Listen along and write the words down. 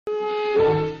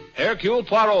Hercule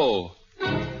Poirot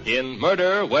in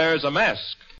Murder Wears a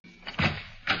Mask.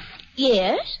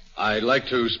 Yes? I'd like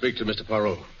to speak to Mr.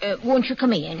 Poirot. Won't you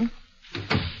come in?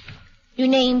 Your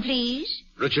name, please?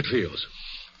 Richard Fields.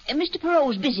 Mr.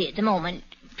 Poirot's busy at the moment.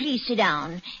 Please sit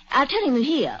down. I'll tell him you're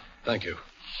here. Thank you.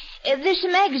 There's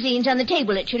some magazines on the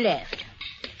table at your left.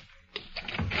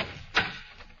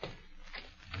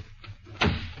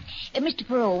 Mr.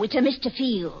 Poirot, it's a Mr.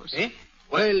 Fields. Eh?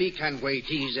 Well, he can wait.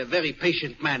 He's a very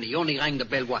patient man. He only rang the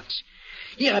bell once.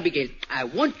 Here, Abigail, I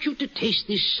want you to taste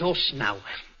this sauce now.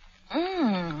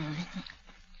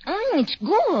 It's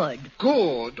good.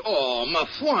 Good? Oh, ma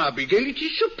foi, Abigail, it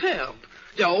is superb.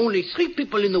 There are only 3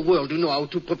 people in the world who know how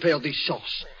to prepare this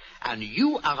sauce. And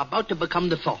you are about to become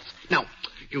the 4th. Now,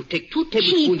 you take 2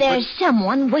 tablespoons... Chief, there's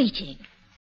someone waiting.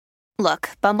 Look,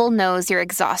 Bumble knows you're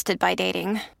exhausted by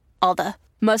dating. All the,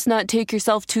 must not take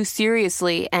yourself too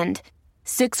seriously, and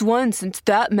 6'1" since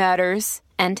that matters,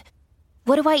 and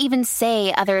what do I even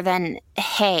say other than,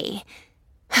 hey?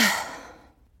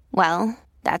 Well,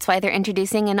 that's why they're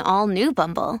introducing an all-new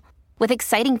Bumble, with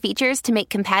exciting features to make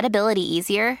compatibility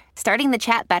easier, starting the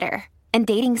chat better, and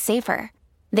dating safer.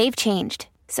 They've changed,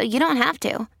 so you don't have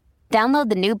to. Download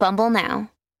the new Bumble now.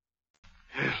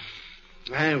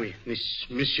 Ah, oui,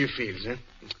 Monsieur Fields, hein?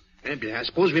 Eh bien, I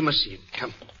suppose we must see him.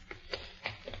 Come.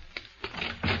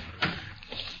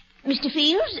 Mr.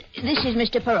 Fields, this is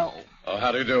Mr. Poirot. Oh,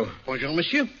 how do you do? Bonjour,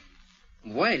 monsieur.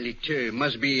 Well, it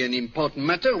must be an important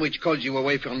matter which calls you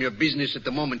away from your business at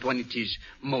the moment when it is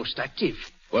most active.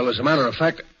 Well, as a matter of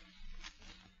fact,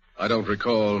 I don't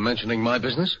recall mentioning my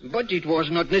business. But it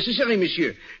was not necessary,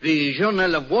 monsieur. The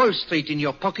Journal of Wall Street in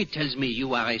your pocket tells me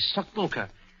you are a stockbroker.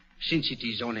 Since it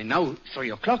is only now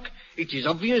 3 o'clock, it is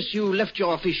obvious you left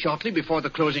your office shortly before the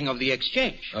closing of the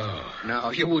exchange. Oh. Now,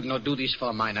 you would not do this for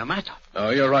a minor matter. Oh,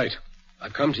 you're right.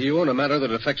 I've come to you on a matter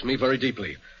that affects me very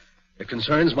deeply. It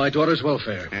concerns my daughter's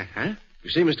welfare. Uh-huh. You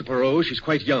see, Mr. Poirot, she's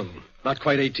quite young, not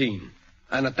quite 18.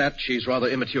 And at that, she's rather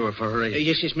immature for her age.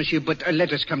 Yes, monsieur, but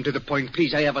let us come to the point,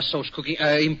 please. I have a sauce cooking,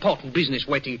 important business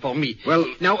waiting for me.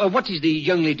 Well... Now, what is the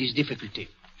young lady's difficulty?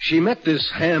 She met this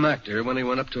ham actor when he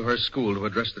went up to her school to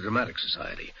address the Dramatic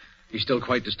Society. He's still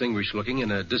quite distinguished-looking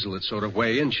in a dissolute sort of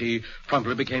way, and she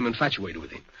promptly became infatuated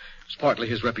with him. It's partly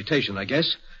his reputation, I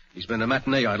guess. He's been a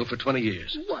matinee idol for 20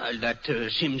 years. Well, that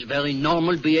seems very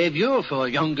normal behavior for a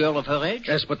young girl of her age.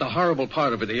 Yes, but the horrible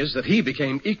part of it is that he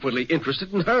became equally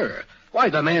interested in her. Why,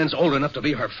 the man's old enough to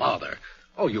be her father.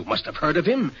 Oh, you must have heard of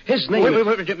him. His name...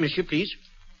 Wait, monsieur, please.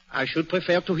 I should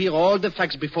prefer to hear all the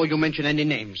facts before you mention any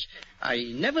names. I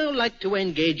never like to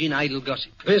engage in idle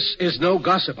gossip. This is no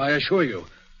gossip, I assure you.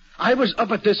 I was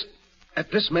up at this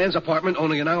man's apartment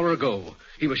only an hour ago.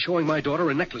 He was showing my daughter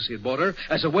a necklace he had bought her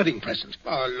as a wedding present.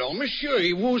 Oh, monsieur,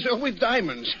 he woos her with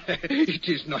diamonds. It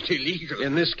is not illegal.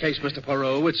 In this case, Mr.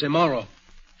 Poirot, it's immoral.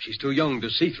 She's too young to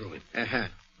see through him. Uh-huh.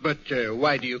 But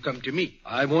why do you come to me?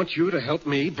 I want you to help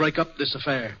me break up this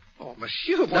affair. Oh,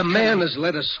 monsieur, the man has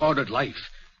led a sordid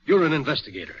life. You're an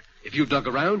investigator. If you dug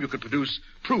around, you could produce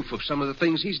proof of some of the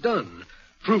things he's done.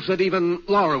 Proof that even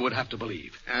Laura would have to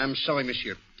believe. I'm sorry,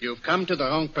 monsieur. You've come to the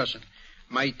wrong person.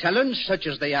 My talents, such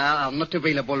as they are not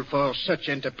available for such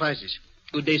enterprises.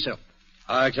 Good day, sir.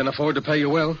 I can afford to pay you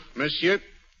well. Monsieur,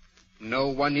 no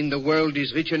one in the world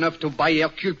is rich enough to buy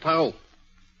Hercule Poirot.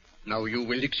 Now, you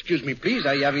will excuse me, please.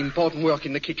 I have important work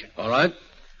in the kitchen. All right.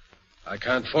 I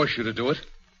can't force you to do it,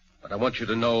 but I want you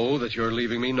to know that you're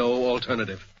leaving me no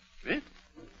alternative. Eh?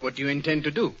 What do you intend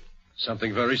to do?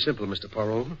 Something very simple, Mr.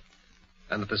 Poirot,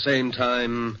 and at the same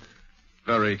time,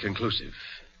 very conclusive.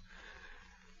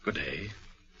 Good day.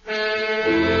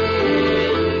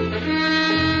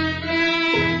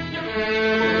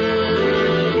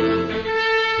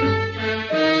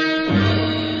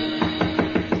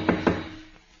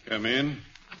 Come in.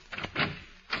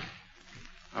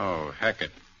 Oh,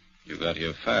 Hackett, you got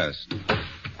here fast.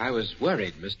 I was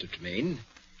worried, Mr. Tremaine.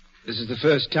 This is the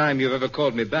first time you've ever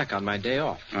called me back on my day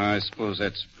off. I suppose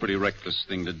that's a pretty reckless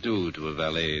thing to do to a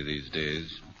valet these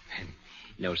days.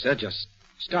 No, sir, just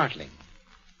startling.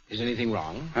 Is anything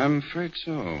wrong? I'm afraid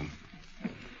so.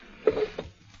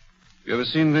 You ever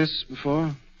seen this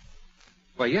before?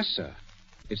 Why, yes, sir.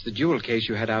 It's the jewel case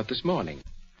you had out this morning.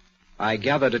 I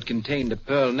gathered it contained a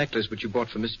pearl necklace which you bought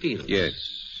for Miss Fields. Yes.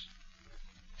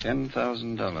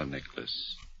 $10,000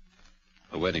 necklace.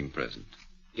 A wedding present.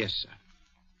 Yes, sir.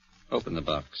 Open the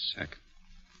box, Hackett.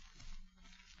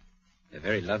 They're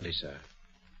very lovely, sir.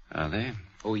 Are they?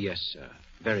 Oh, yes, sir.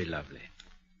 Very lovely.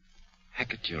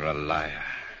 Hackett, you're a liar.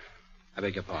 I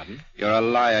beg your pardon? You're a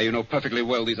liar. You know perfectly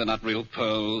well these are not real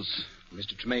pearls.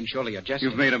 Mr. Tremaine, surely you're jesting.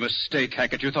 You've made a mistake,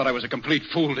 Hackett. You thought I was a complete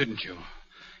fool, didn't you?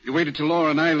 You waited till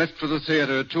Laura and I left for the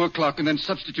theater at 2 o'clock and then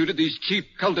substituted these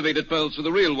cheap, cultivated pearls for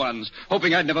the real ones,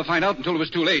 hoping I'd never find out until it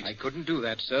was too late. I couldn't do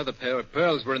that, sir. The pair of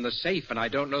pearls were in the safe, and I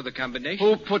don't know the combination.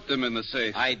 Who put them in the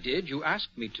safe? I did. You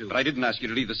asked me to. But I didn't ask you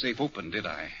to leave the safe open, did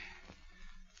I?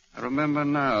 I remember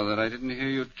now that I didn't hear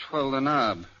you twirl the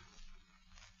knob.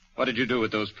 What did you do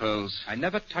with those pearls? I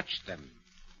never touched them.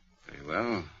 Very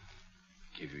well.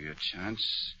 Give you your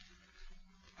chance.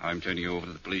 I'm turning you over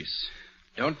to the police.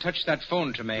 Don't touch that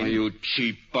phone, Tremaine. Oh, you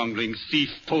cheap, bungling thief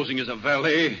posing as a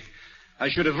valet. I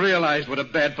should have realized what a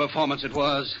bad performance it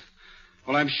was.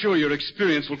 Well, I'm sure your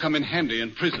experience will come in handy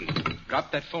in prison.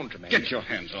 Drop that phone, Tremaine. Get your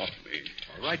hands off me.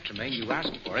 All right, Tremaine, you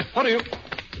asked for it. What are you?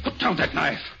 Put down that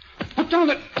knife. Put down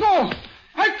that... No!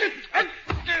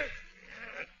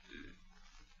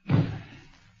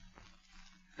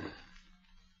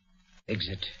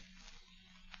 Exit.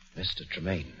 Mr.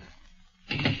 Tremaine.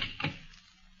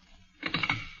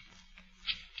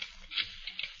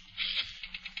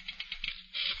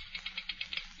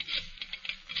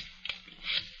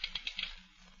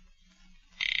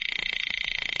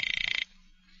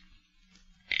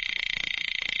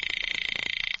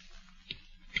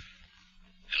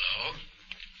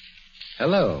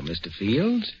 Hello, Mr.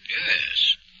 Fields.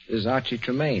 Yes. This is Archie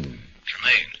Tremaine.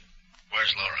 Tremaine,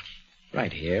 where's Laura?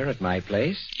 Right here at my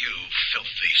place. You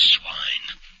filthy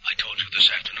swine. I told you this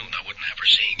afternoon I wouldn't have her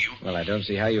seeing you. Well, I don't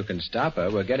see how you can stop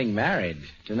her. We're getting married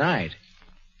tonight.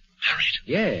 Married?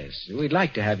 Yes. We'd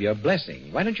like to have your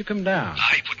blessing. Why don't you come down?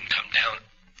 I wouldn't come down.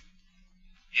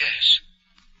 Yes.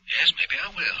 Yes, maybe I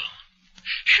will.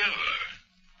 Sure.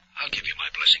 I'll give you my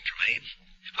blessing, Tremaine.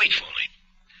 Wait for me.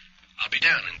 I'll be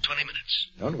down in 20 minutes.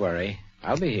 Don't worry.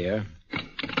 I'll be here.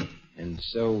 And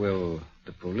so will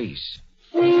the police.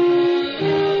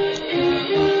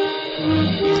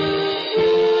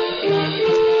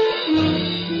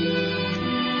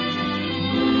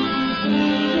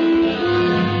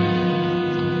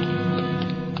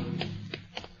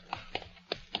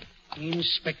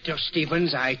 Inspector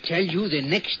Stevens, I tell you, the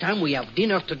next time we have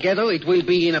dinner together, it will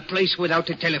be in a place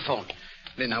without a telephone.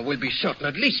 Then I will be certain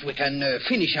at least we can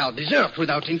finish our dessert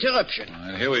without interruption. All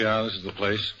right, here we are. This is the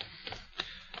place.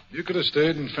 You could have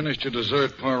stayed and finished your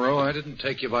dessert, Poirot. I didn't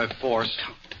take you by force.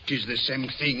 It is the same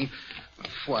thing.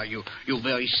 Why, you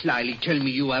very slyly tell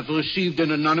me you have received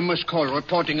an anonymous call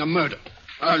reporting a murder.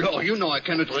 Lord, you know I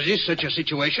cannot resist such a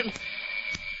situation.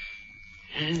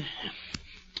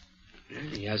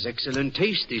 He has excellent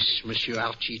taste, this Monsieur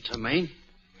Archie Tremaine.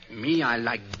 Me, I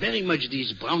like very much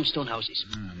these brownstone houses.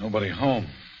 Nobody home.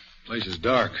 Place is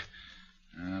dark.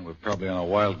 We're probably on a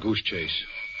wild goose chase.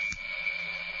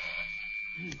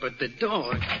 But the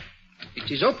door,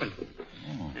 it is open.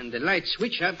 Oh. And the light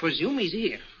switch, I presume, is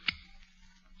here.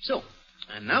 So,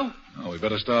 and now? Oh, we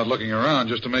better start looking around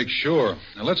just to make sure.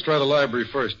 Now, let's try the library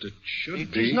first. It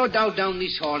should be... There's no doubt down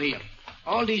this hall here.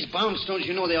 All these brownstones,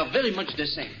 you know, they are very much the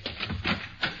same.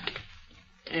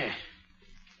 Yeah.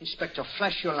 Inspector,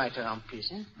 flash your light around,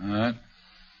 please, eh? All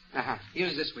right.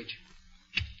 Here's the switch.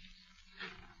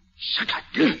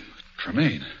 Sacre.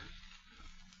 Tremaine.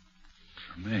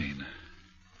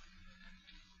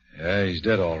 Yeah, he's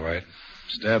dead, all right.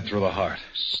 Stabbed through the heart.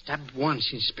 Stabbed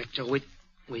once, Inspector, with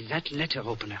that letter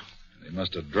opener. He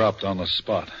must have dropped on the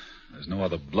spot. There's no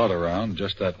other blood around,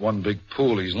 just that one big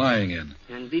pool he's lying in.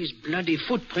 And these bloody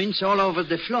footprints all over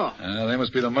the floor. They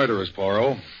must be the murderers,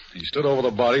 Poirot. He stood over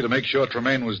the body to make sure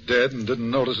Tremaine was dead and didn't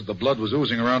notice that the blood was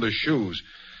oozing around his shoes.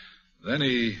 Then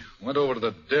he went over to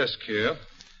the desk here,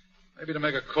 maybe to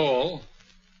make a call,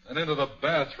 then into the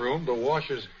bathroom to wash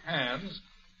his hands.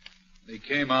 He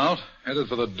came out, headed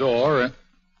for the door,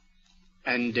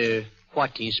 And,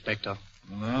 what, Inspector?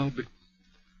 Well,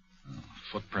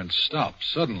 footprints stopped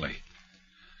suddenly.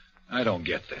 I don't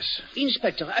get this.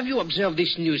 Inspector, have you observed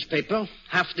this newspaper?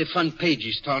 Half the front page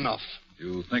is torn off.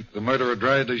 You think the murderer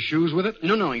dried his shoes with it?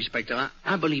 No, Inspector.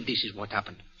 I believe this is what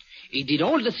happened. He did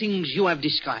all the things you have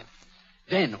described.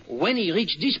 Then, when he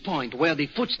reached this point where the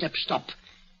footsteps stopped,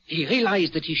 he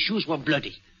realized that his shoes were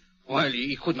bloody. Well,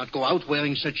 he could not go out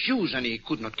wearing such shoes, and he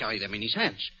could not carry them in his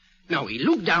hands. Now, he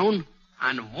looked down,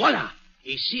 and voila!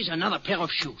 He sees another pair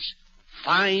of shoes.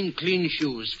 Fine, clean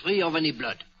shoes, free of any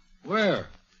blood. Where?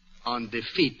 On the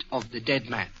feet of the dead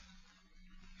man.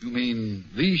 You mean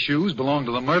these shoes belong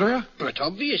to the murderer? But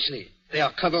obviously. They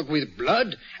are covered with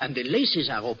blood, and the laces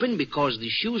are open because the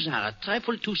shoes are a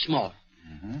trifle too small.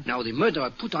 Mm-hmm. Now, the murderer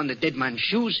put on the dead man's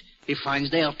shoes. He finds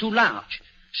they are too large.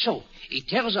 So, he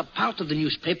tears up part of the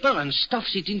newspaper and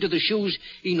stuffs it into the shoes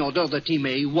in order that he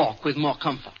may walk with more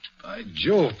comfort. By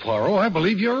Jove, Poirot, I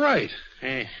believe you're right.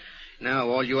 Now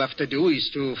all you have to do is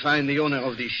to find the owner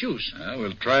of these shoes.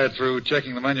 We'll try it through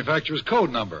checking the manufacturer's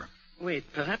code number.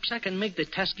 Wait, perhaps I can make the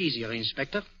task easier,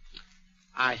 Inspector.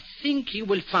 I think you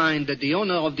will find that the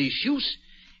owner of these shoes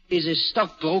is a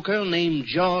stockbroker named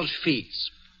George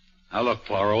Fields. Now, look,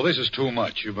 Poirot, this is too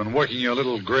much. You've been working your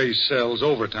little gray cells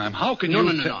overtime. How can No.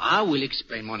 I will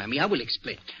explain, mon ami. I will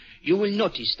explain. You will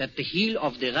notice that the heel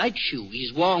of the right shoe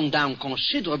is worn down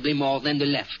considerably more than the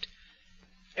left.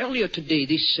 Earlier today,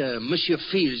 this Monsieur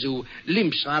Fields, who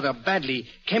limps rather badly,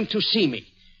 came to see me.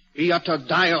 He uttered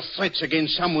dire threats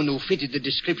against someone who fitted the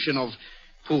description of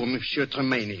poor Monsieur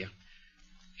Tremaine here.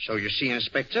 So you see,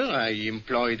 Inspector, I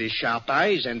employ the sharp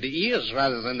eyes and the ears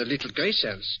rather than the little gray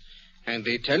cells. And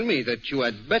they tell me that you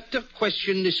had better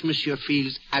question this Monsieur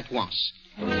Fields at once.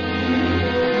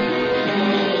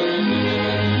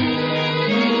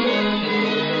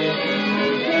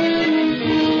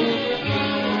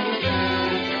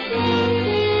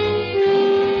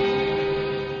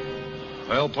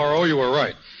 Well, Poirot, you were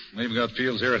right. We've got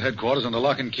Fields here at headquarters under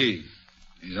lock and key.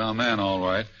 He's our man, all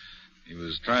right. He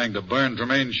was trying to burn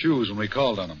Tremaine's shoes when we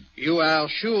called on him. You are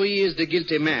sure he is the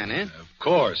guilty man, eh? Of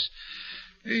course.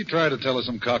 He tried to tell us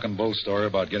some cock and bull story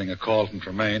about getting a call from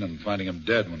Tremaine and finding him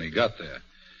dead when he got there.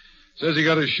 Says he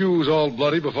got his shoes all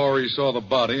bloody before he saw the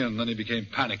body, and then he became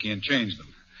panicky and changed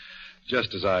them.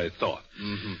 Just as I thought.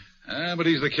 Mm-hmm. But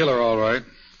he's the killer, all right.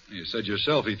 You said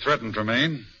yourself he threatened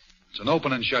Tremaine. It's an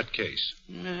open and shut case.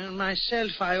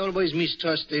 Myself, I always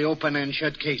mistrust the open and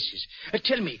shut cases.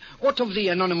 Tell me, what of the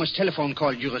anonymous telephone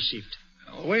call you received?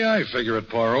 The way I figure it,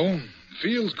 Poirot,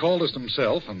 Fields called us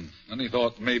himself, and then he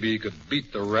thought maybe he could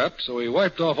beat the rap, so he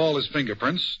wiped off all his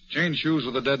fingerprints, changed shoes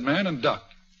with the dead man, and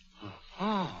ducked.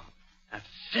 Oh, a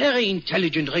very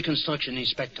intelligent reconstruction,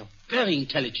 Inspector. Very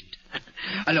intelligent.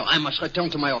 Alors, I must return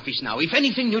to my office now. If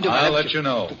anything new develops... I'll let you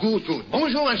know. Good.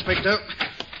 Bonjour, Inspector.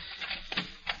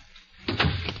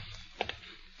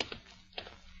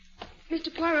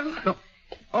 Mr. Poirot. No.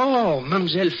 Oh,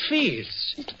 Mademoiselle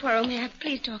Fields. Mr. Poirot, may I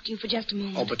please talk to you for just a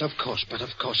moment? Oh, but of course.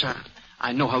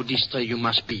 I know how distressed you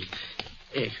must be.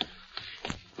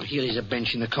 Well, here is a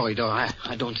bench in the corridor.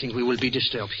 I don't think we will be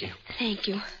disturbed here. Thank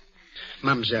you.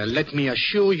 Mademoiselle, let me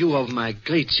assure you of my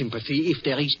great sympathy if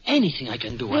there is anything I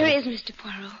can do. There is, Mr.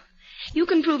 Poirot. You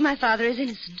can prove my father is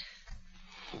innocent.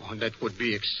 Oh, that would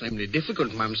be extremely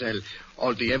difficult, Mademoiselle.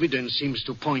 All the evidence seems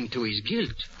to point to his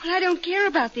guilt. Well, I don't care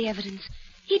about the evidence.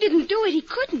 He didn't do it. He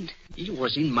couldn't. He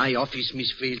was in my office,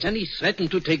 Miss Fields, and he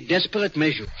threatened to take desperate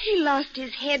measures. He lost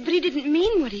his head, but he didn't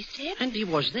mean what he said. And he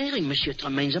was there in Monsieur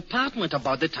Tremaine's apartment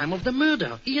about the time of the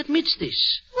murder. He admits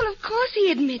this. Well, of course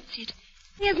he admits it.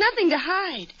 He has nothing to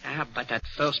hide. But at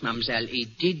first, Mademoiselle, he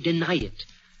did deny it.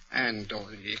 And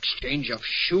the exchange of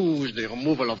shoes, the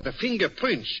removal of the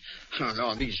fingerprints. Oh,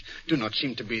 no, these do not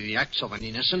seem to be the acts of an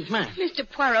innocent man. Mr.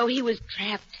 Poirot, he was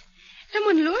trapped.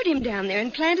 Someone lured him down there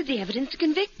and planted the evidence to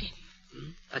convict him.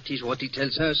 That is what he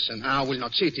tells us, and I will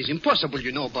not say it is impossible,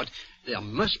 you know, but there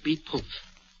must be proof.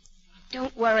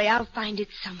 Don't worry, I'll find it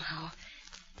somehow.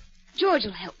 George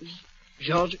will help me.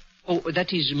 George? Oh,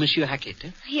 that is Monsieur Hackett,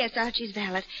 eh? Yes, Archie's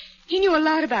valet. He knew a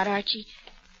lot about Archie.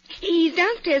 He's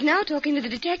downstairs now talking to the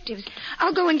detectives.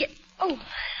 I'll go and get... Oh,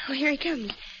 here he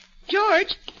comes.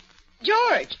 George!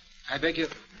 I beg your...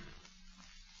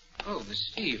 Oh, Miss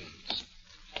Fields.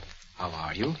 How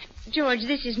are you? George,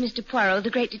 this is Mr. Poirot, the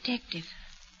great detective.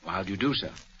 Well, how do you do,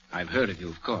 sir? I've heard of you,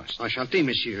 of course. Enchanté,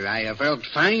 monsieur. I have heard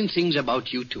fine things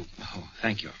about you, too. Oh,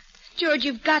 thank you. George,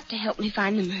 you've got to help me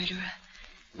find the murderer.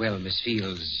 Well, Miss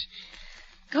Fields...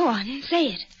 Go on, say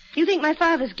it. You think my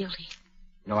father's guilty.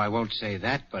 No, I won't say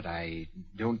that, but I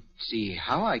don't see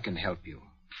how I can help you.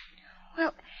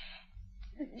 Well,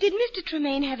 did Mr.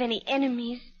 Tremaine have any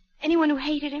enemies? Anyone who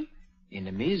hated him?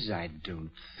 Enemies? I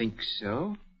don't think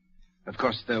so. Of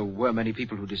course, there were many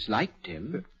people who disliked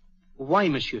him. Why,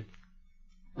 monsieur?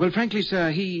 Well, frankly,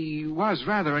 sir, he was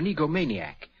rather an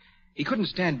egomaniac. He couldn't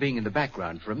stand being in the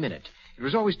background for a minute. It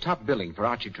was always top billing for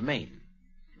Archie Tremaine.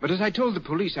 But as I told the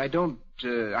police, I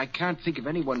can't think of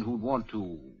anyone who'd want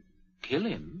to kill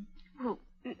him. Well,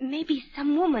 maybe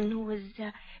some woman who was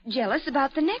jealous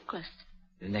about the necklace.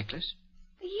 The necklace?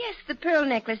 Yes, the pearl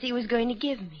necklace he was going to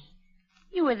give me.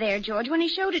 You were there, George, when he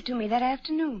showed it to me that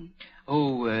afternoon.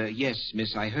 Oh, yes,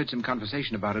 miss. I heard some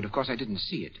conversation about it. Of course, I didn't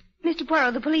see it. Mr.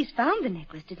 Poirot, the police found the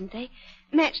necklace, didn't they?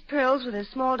 Matched pearls with a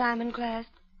small diamond clasp.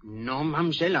 No,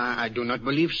 mademoiselle, I do not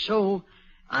believe so.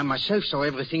 I myself saw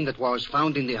everything that was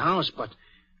found in the house, but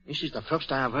this is the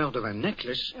first I have heard of a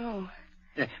necklace. Oh.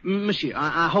 Monsieur,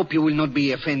 I hope you will not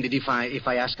be offended if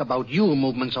I ask about your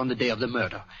movements on the day of the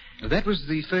murder. That was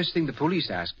the first thing the police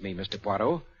asked me, Mr.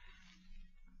 Poirot.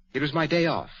 It was my day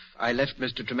off. I left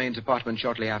Mr. Tremaine's apartment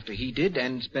shortly after he did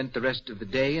and spent the rest of the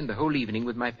day and the whole evening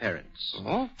with my parents.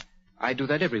 Oh? I do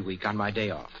that every week on my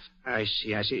day off. I see.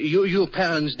 Your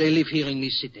parents, they live here in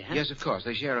this city, huh? Yes, of course.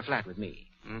 They share a flat with me.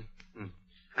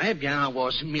 Eh bien, I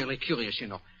was merely curious, you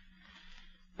know.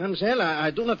 Mademoiselle,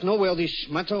 I do not know where this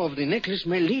matter of the necklace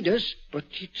may lead us, but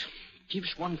it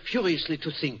keeps one furiously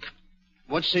to think.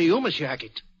 What say you, Monsieur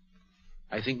Hackett?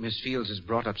 I think Miss Fields has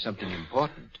brought up something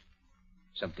important.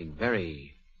 Something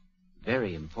very,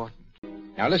 very important.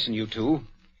 Now listen, you two.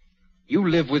 You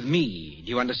live with me, do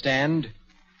you understand?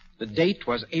 The date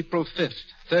was April 5th,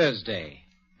 Thursday,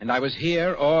 and I was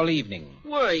here all evening.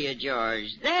 Were you,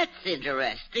 George? That's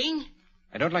interesting.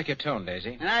 I don't like your tone,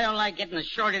 Daisy. And I don't like getting the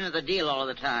short end of the deal all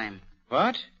the time.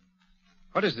 What?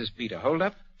 What is this, Peter? Hold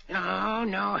up?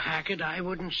 No, Hackett, I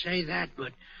wouldn't say that,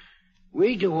 but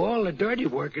we do all the dirty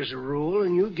work as a rule,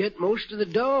 and you get most of the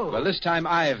dough. Well, this time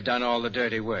I've done all the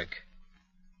dirty work.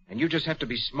 And you just have to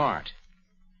be smart.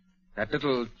 That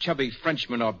little chubby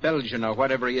Frenchman or Belgian or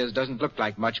whatever he is doesn't look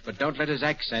like much, but don't let his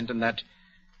accent and that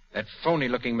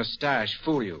phony-looking mustache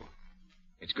fool you.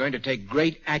 It's going to take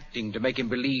great acting to make him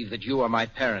believe that you are my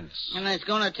parents. And it's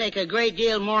going to take a great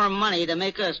deal more money to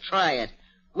make us try it.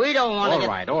 We don't want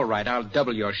to All right. I'll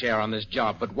double your share on this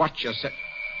job, but watch yourself.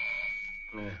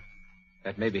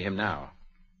 That may be him now.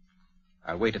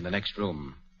 I'll wait in the next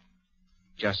room.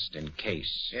 Just in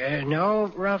case.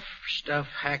 No rough stuff,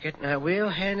 Hackett. Now, we'll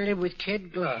handle it with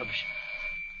kid gloves.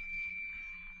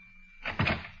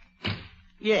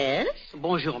 Yes?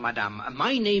 Bonjour, madame.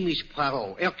 My name is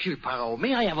Poirot, Hercule Poirot.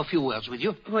 May I have a few words with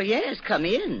you? Well, yes, come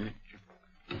in.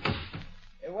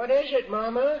 What is it,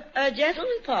 Mama? A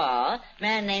gentleman, Pa.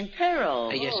 Man named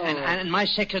Peril. Yes, and my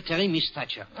secretary, Miss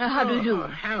Thatcher. How do you do?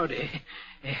 Howdy.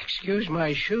 Excuse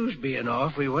my shoes being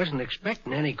off. We wasn't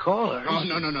expecting any callers. Oh,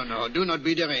 no. Do not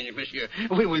be deranged, monsieur.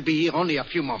 We will be here only a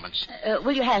few moments.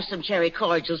 Will you have some cherry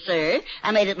cordial, sir?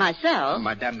 I made it myself.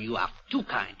 Madame, you are too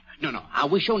kind. No. I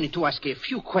wish only to ask a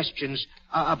few questions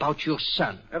about your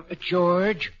son.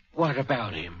 George, what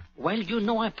about him? Well, you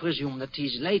know, I presume that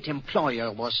his late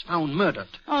employer was found murdered.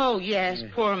 Oh, yes,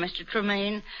 poor Mr.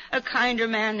 Tremaine. A kinder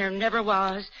man there never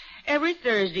was. Every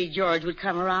Thursday, George would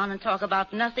come around and talk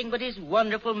about nothing but his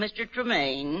wonderful Mr.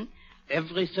 Tremaine.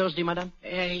 Every Thursday, madame?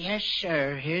 Yes,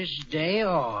 sir. His day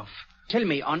off. Tell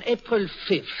me, on April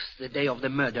 5th, the day of the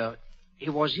murder, he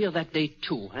was here that day,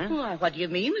 too, huh? Why, what do you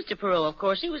mean, Mr. Perot? Of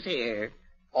course he was here.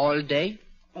 All day?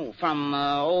 Oh, from,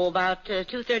 about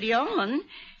 2:30 on.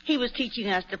 He was teaching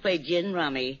us to play gin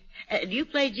rummy. Do you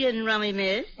play gin rummy,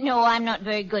 miss? No, I'm not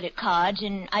very good at cards,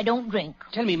 and I don't drink.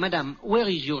 Tell me, madame, where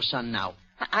is your son now?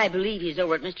 I believe he's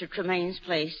over at Mr. Tremaine's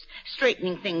place,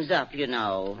 straightening things up, you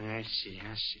know. I see.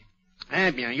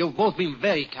 Eh bien, you've both been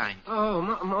very kind. Oh,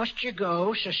 must you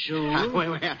go so soon?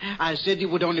 Well, I said it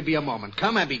would only be a moment.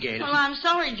 Come, Abigail. Well, I'm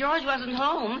sorry George wasn't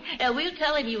home. We'll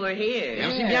tell him you were here.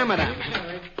 Merci bien, madame.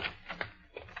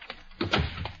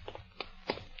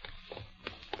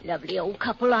 Lovely old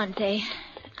couple, aren't they?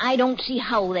 I don't see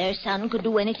how their son could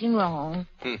do anything wrong.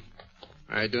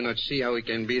 I do not see how he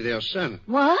can be their son.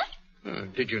 What?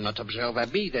 Did you not observe,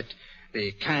 Abby, that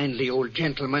the kindly old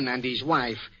gentleman and his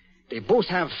wife, they both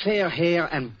have fair hair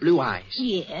and blue eyes?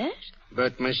 Yes.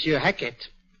 But Monsieur Hackett,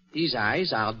 his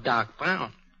eyes are dark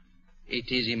brown.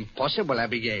 It is impossible,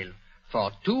 Abigail,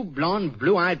 for two blonde,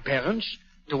 blue-eyed parents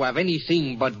to have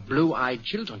anything but blue-eyed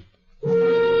children.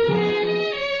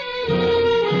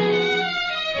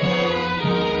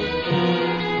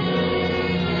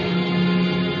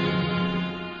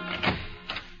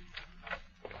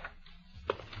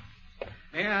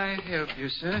 May I help you,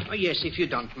 sir? Oh, yes, if you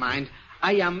don't mind.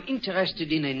 I am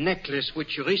interested in a necklace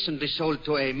which you recently sold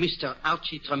to a Mr.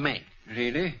 Archie Tremaine.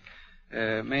 Really?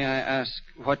 May I ask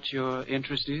what your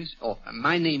interest is? Oh,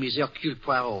 my name is Hercule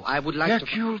Poirot. I would like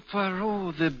Hercule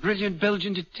Poirot, the brilliant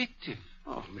Belgian detective.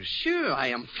 Oh, monsieur, I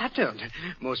am flattered.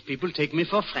 Most people take me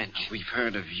for French. We've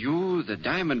heard of you, the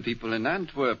diamond people in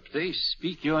Antwerp. They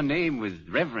speak your name with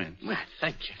reverence. Well,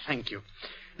 thank you.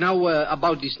 Now,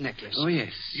 about this necklace. Oh,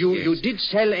 yes. You did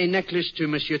sell a necklace to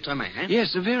Monsieur Tremaine, eh?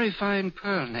 Yes, a very fine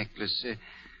pearl necklace.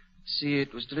 See,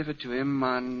 it was delivered to him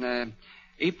on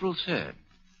April 3rd.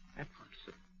 April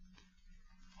 3rd.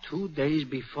 2 days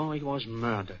before he was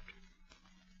murdered.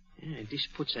 Yeah, this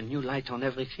puts a new light on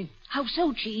everything. How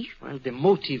so, Chief? Well, the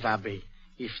motive, Abbe.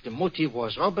 If the motive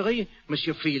was robbery,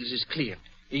 Monsieur Fields is clear.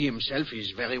 He himself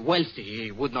is very wealthy.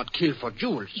 He would not kill for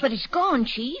jewels. But it's gone,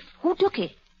 Chief. Who took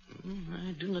it?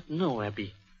 I do not know,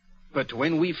 Abby. But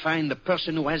when we find the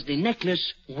person who has the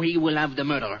necklace, we will have the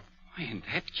murderer. In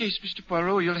that case, Mr.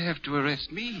 Poirot, you'll have to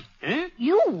arrest me. Eh?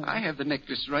 You? I have the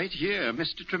necklace right here.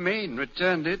 Mr. Tremaine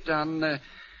returned it on,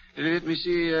 let me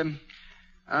see,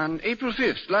 on April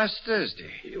 5th, last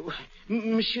Thursday.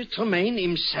 Monsieur Tremaine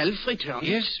himself returned?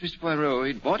 Yes, Mr. Poirot.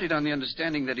 He bought it on the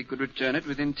understanding that he could return it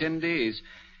within 10 days.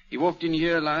 He walked in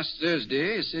here last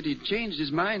Thursday, said he'd changed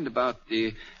his mind about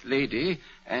the lady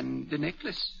and the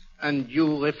necklace. And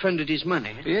you refunded his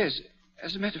money? Yes.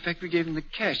 As a matter of fact, we gave him the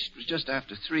cash. It was just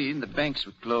after 3, and the banks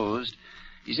were closed.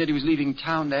 He said he was leaving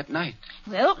town that night.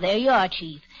 Well, there you are,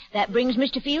 Chief. That brings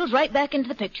Mr. Fields right back into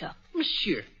the picture.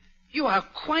 Monsieur, you are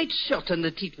quite certain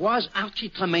that it was Archie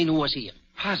Tremaine who was here?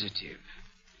 Positive.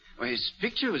 Well, his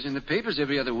picture was in the papers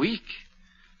every other week.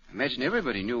 I imagine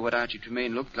everybody knew what Archie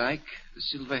Tremaine looked like. The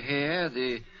silver hair,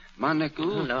 the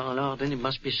monocle. No, then it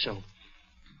must be so.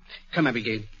 Come,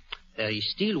 Abigail. There is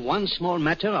still one small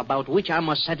matter about which I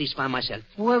must satisfy myself.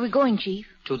 Where are we going, Chief?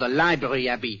 To the library,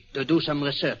 Abby, to do some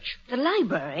research. The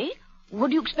library? What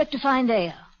do you expect to find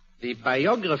there? The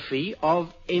biography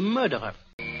of a murderer.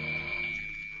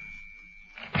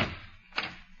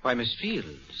 Why, Miss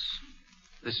Fields,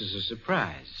 this is a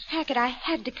surprise. Hackett, I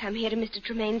had to come here to Mr.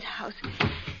 Tremaine's house.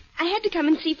 I had to come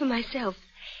and see for myself.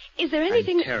 Is there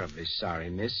anything... I'm terribly sorry,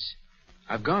 miss.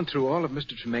 I've gone through all of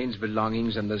Mr. Tremaine's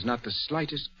belongings, and there's not the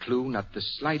slightest clue, not the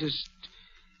slightest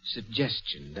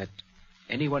suggestion that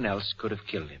anyone else could have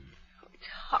killed him. Oh, it's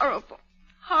horrible.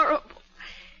 Horrible.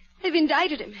 They've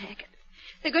indicted him, Hackett.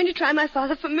 They're going to try my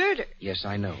father for murder. Yes,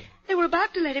 I know. They were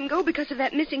about to let him go because of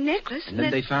that missing necklace. And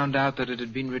then they found out that it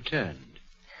had been returned.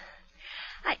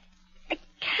 I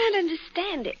can't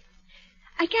understand it.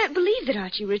 I can't believe that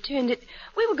Archie returned it.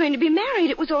 We were going to be married.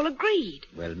 It was all agreed.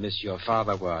 Well, miss, your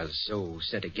father was so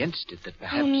set against it that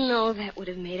perhaps... Oh, no, that would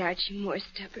have made Archie more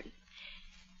stubborn.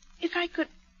 If I could...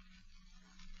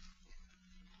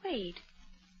 Wait.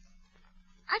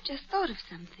 I just thought of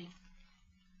something.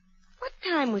 What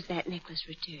time was that necklace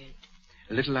returned?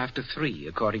 A little after 3,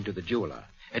 according to the jeweler.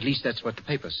 At least that's what the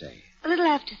papers say. A little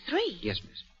after 3? Yes,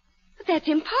 miss. But that's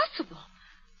impossible.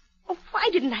 Oh, why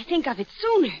didn't I think of it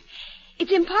sooner?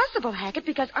 It's impossible, Hackett,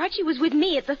 because Archie was with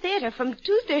me at the theater from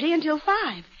 2:30 until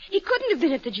 5. He couldn't have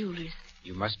been at the jeweler's.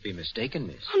 You must be mistaken,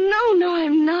 miss. Oh, no,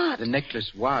 I'm not. The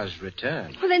necklace was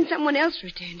returned. Well, then someone else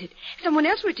returned it. Someone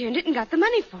else returned it and got the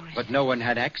money for it. But no one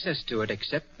had access to it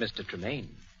except Mr. Tremaine.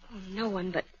 Oh, no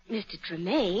one but Mr.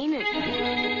 Tremaine.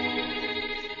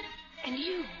 And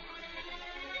you.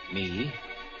 Me?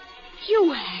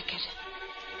 You, Hackett.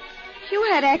 You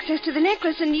had access to the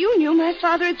necklace, and you knew my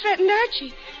father had threatened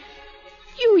Archie.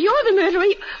 You're the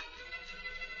murderer.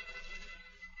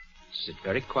 Sit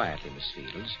very quietly, Miss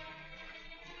Fields.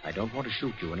 I don't want to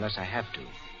shoot you unless I have to.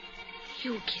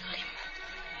 You killed him.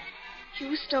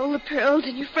 You stole the pearls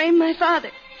and you framed my father.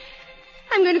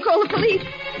 I'm going to call the police.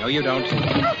 No, you don't.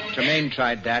 Tremaine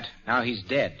tried that. Now he's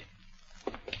dead.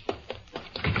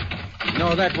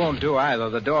 No, that won't do either.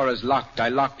 The door is locked. I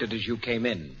locked it as you came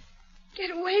in. Get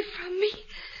away from me.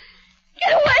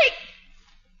 Get away!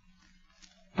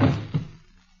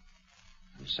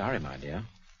 I'm sorry, my dear.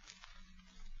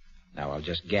 Now I'll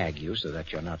just gag you so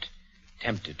that you're not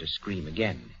tempted to scream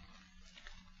again.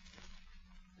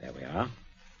 There we are.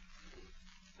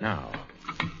 Now.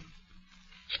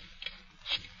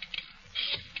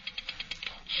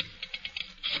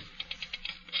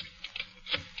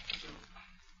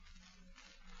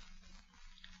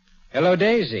 Hello,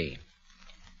 Daisy.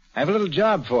 I have a little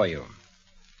job for you.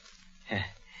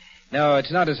 No,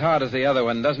 it's not as hard as the other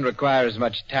one. Doesn't require as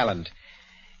much talent.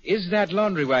 Is that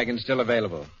laundry wagon still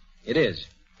available? It is.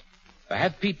 If I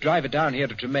have Pete drive it down here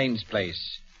to Tremaine's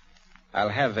place, I'll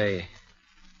have a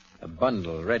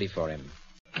bundle ready for him.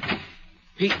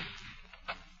 Pete.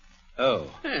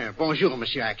 Oh. Bonjour,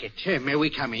 Monsieur Hackett. May we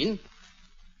come in?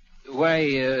 Why,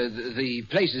 the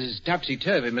place is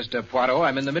topsy-turvy, Mr. Poirot.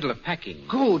 I'm in the middle of packing.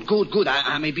 Good.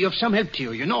 I may be of some help to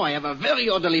you. You know, I have a very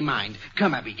orderly mind.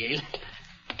 Come, Abigail.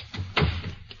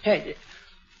 Hey.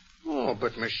 Oh,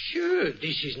 but, monsieur,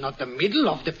 this is not the middle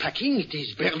of the packing. It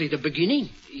is barely the beginning.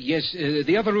 Yes,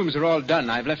 the other rooms are all done.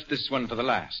 I've left this one for the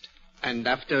last. And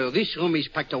after this room is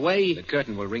packed away... The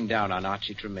curtain will ring down on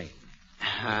Archie Tremaine.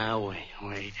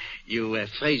 Oui. You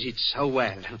phrase it so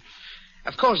well.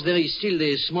 Of course, there is still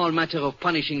the small matter of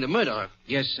punishing the murderer.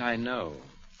 Yes, I know.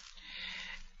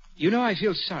 You know, I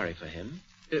feel sorry for him.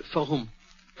 For whom?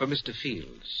 For Mr.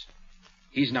 Fields.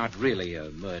 He's not really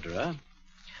a murderer.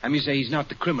 I mean, say he's not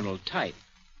the criminal type.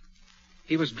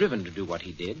 He was driven to do what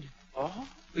he did. Oh?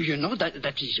 You know, that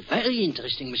is very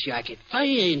interesting, Monsieur Hackett.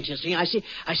 Very interesting. I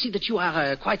see that you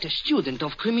are quite a student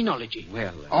of criminology.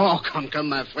 Well... Oh, come,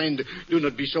 my friend. Do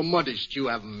not be so modest. You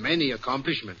have many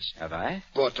accomplishments. Have I?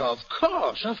 But of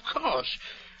course.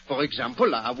 For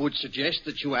example, I would suggest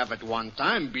that you have at one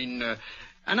time been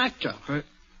an actor.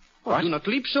 What? Do not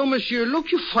leap so, monsieur.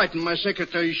 Look, you frightened my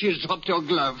secretary. She has dropped your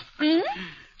glove.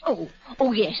 Oh,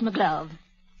 yes, my glove.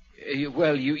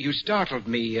 Well, you startled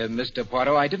me, Mr.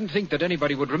 Poirot. I didn't think that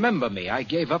anybody would remember me. I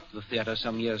gave up the theater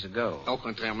some years ago. Au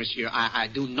contraire, monsieur. I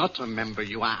do not remember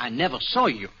you. I never saw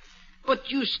you.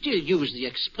 But you still use the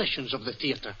expressions of the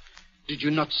theater. Did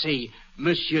you not say,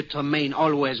 Monsieur Tremaine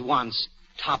always wants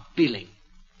top billing?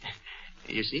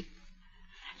 You see?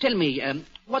 Tell me,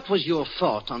 what was your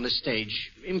thought on the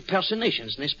stage?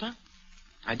 Impersonations, n'est-ce pas?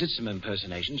 I did some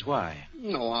impersonations. Why?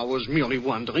 No, I was merely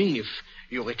wondering if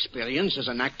your experience as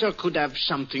an actor could have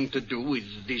something to do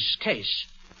with this case.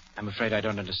 I'm afraid I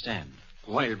don't understand.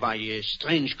 Well, by a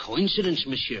strange coincidence,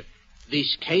 monsieur,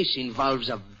 this case involves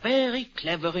a very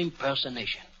clever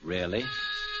impersonation. Really?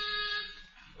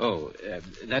 Oh,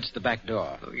 that's the back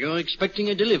door. You're expecting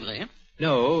a delivery, eh?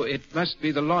 No, it must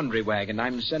be the laundry wagon.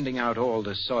 I'm sending out all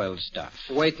the soiled stuff.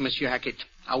 Wait, Monsieur Hackett.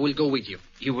 I will go with you.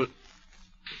 You will...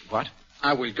 What?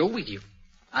 I will go with you.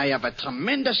 I have a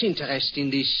tremendous interest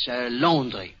in this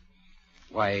laundry.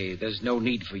 Why, there's no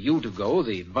need for you to go.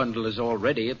 The bundle is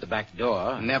already at the back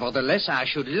door. Nevertheless, I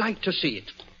should like to see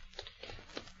it.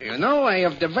 You know, I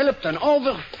have developed an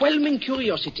overwhelming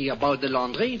curiosity about the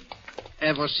laundry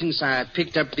ever since I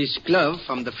picked up this glove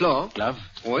from the floor. Glove?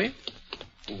 Oui.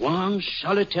 One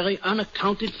solitary,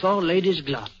 unaccounted-for lady's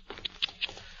glove.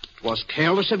 It was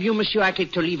careless of you, Monsieur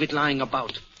Hackett, to leave it lying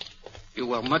about. You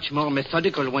were much more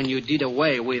methodical when you did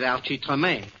away with Archie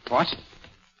Tremaine. What?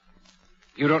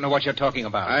 You don't know what you're talking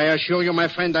about. I assure you, my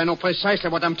friend, I know precisely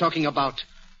what I'm talking about.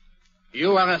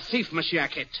 You are a thief, Monsieur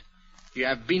Hackett. You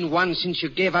have been one since you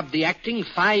gave up the acting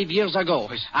 5 years ago.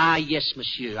 Ah, yes,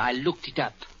 monsieur. I looked it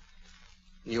up.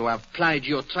 You have plied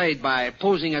your trade by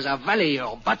posing as a valet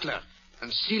or butler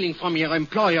and stealing from your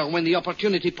employer when the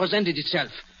opportunity presented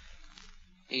itself.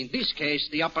 In this case,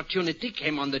 the opportunity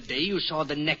came on the day you saw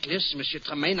the necklace Monsieur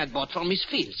Tremaine had bought for Miss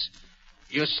Fields.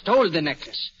 You stole the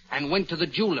necklace and went to the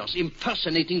jeweler's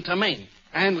impersonating Tremaine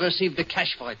and received the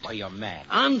cash for it. Why, you're mad.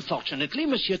 Unfortunately,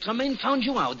 Monsieur Tremaine found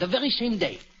you out the very same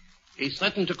day. He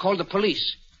threatened to call the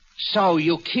police. So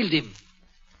you killed him.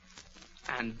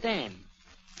 And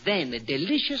then a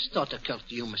delicious thought occurred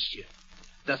to you, monsieur.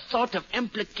 The thought of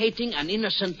implicating an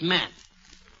innocent man.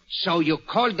 So you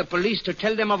called the police to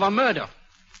tell them of a murder.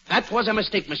 That was a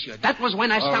mistake, monsieur. That was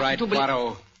when I started to believe... All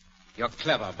right, Poirot. You're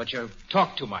clever, but you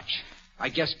talk too much. I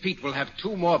guess Pete will have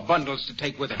 2 more bundles to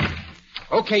take with him.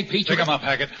 Okay, Pete. Pick him up,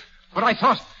 Hackett. But I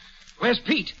thought... Where's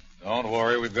Pete? Don't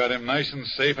worry. We've got him nice and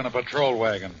safe in a patrol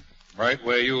wagon. Right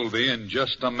where you'll be in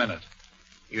just a minute.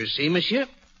 You see, monsieur?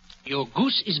 Your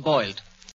goose is boiled.